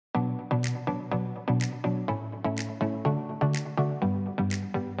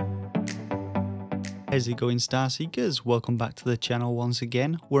How's it going, Star Seekers? Welcome back to the channel once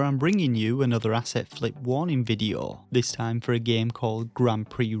again, where I'm bringing you another asset flip warning video, this time for a game called Grand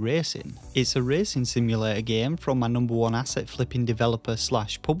Prix Racing. It's a racing simulator game from my #1 asset flipping developer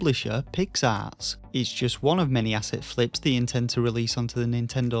 / publisher, Pix Arts. It's just one of many asset flips they intend to release onto the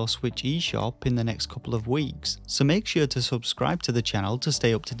Nintendo Switch eShop in the next couple of weeks, so make sure to subscribe to the channel to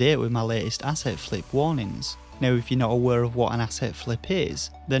stay up to date with my latest asset flip warnings. Now, if you're not aware of what an asset flip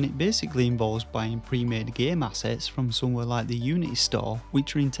is, then it basically involves buying pre-made game assets from somewhere like the Unity store,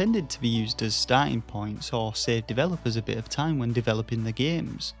 which are intended to be used as starting points or save developers a bit of time when developing the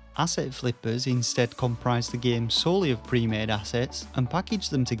games. Asset flippers instead comprise the game solely of pre-made assets and package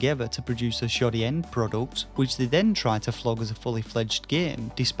them together to produce a shoddy end product, which they then try to flog as a fully fledged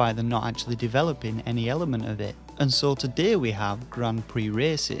game, despite them not actually developing any element of it. And so today we have Grand Prix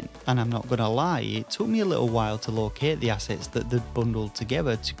Racing, and I'm not gonna lie, it took me a little while to locate the assets that they'd bundled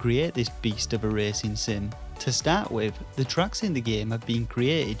together to create this beast of a racing sim. To start with, the tracks in the game have been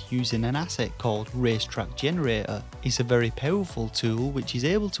created using an asset called Racetrack Generator. It's a very powerful tool which is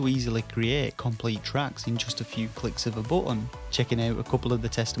able to easily create complete tracks in just a few clicks of a button. Checking out a couple of the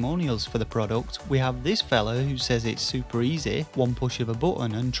testimonials for the product, we have this fella who says it's super easy, one push of a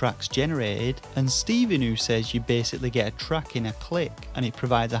button and tracks generated, and Steven who says you basically get a track in a click and it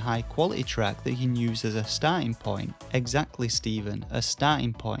provides a high quality track that you can use as a starting point. Exactly, Steven, a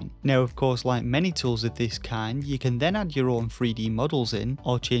starting point. Now of course, like many tools of this kind, you can then add your own 3D models in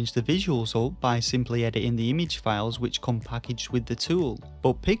or change the visuals up by simply editing the image files which come packaged with the tool.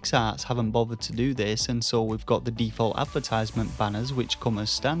 But Pix Arts haven't bothered to do this, and so we've got the default advertisement banners which come as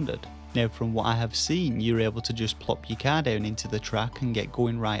standard. Now from what I have seen, you're able to just plop your car down into the track and get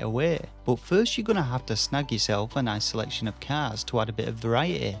going right away. But first you're going to have to snag yourself a nice selection of cars to add a bit of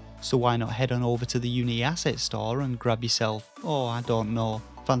variety. So why not head on over to the Unity Asset Store and grab yourself, oh I don't know,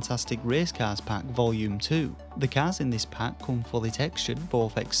 Fantastic Race Cars Pack Volume 2. The cars in this pack come fully textured,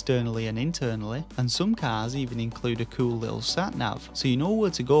 both externally and internally, and some cars even include a cool little sat-nav, so you know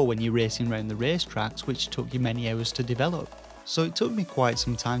where to go when you're racing around the racetracks, which took you many hours to develop. So it took me quite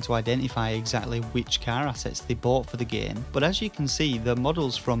some time to identify exactly which car assets they bought for the game, but as you can see, they're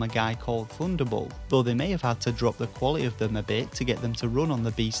models from a guy called Thunderbolt, though they may have had to drop the quality of them a bit to get them to run on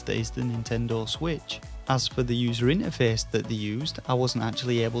the beast that is the Nintendo Switch. As for the user interface that they used, I wasn't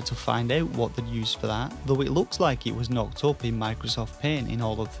actually able to find out what they'd used for that, though it looks like it was knocked up in Microsoft Paint in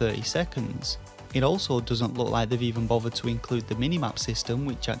all of 30 seconds. It also doesn't look like they've even bothered to include the minimap system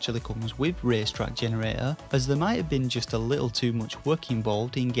which actually comes with Racetrack Generator, as there might have been just a little too much work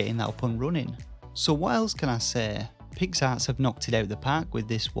involved in getting that up and running. So what else can I say? Pix Arts have knocked it out the park with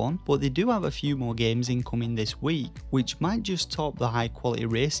this one, but they do have a few more games incoming this week, which might just top the high quality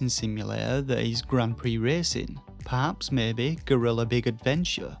racing simulator that is Grand Prix Racing. Perhaps maybe Gorilla Big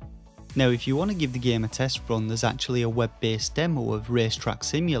Adventure. Now if you want to give the game a test run, there's actually a web-based demo of Racetrack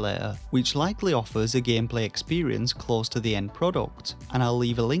Simulator, which likely offers a gameplay experience close to the end product, and I'll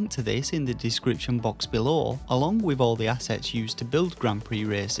leave a link to this in the description box below, along with all the assets used to build Grand Prix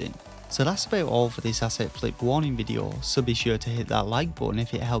Racing. So that's about all for this asset flip warning video, so be sure to hit that like button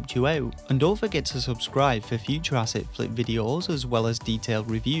if it helped you out, and don't forget to subscribe for future asset flip videos as well as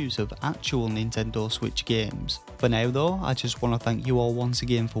detailed reviews of actual Nintendo Switch games. For now though, I just want to thank you all once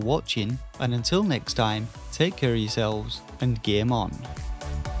again for watching, and until next time, take care of yourselves and game on.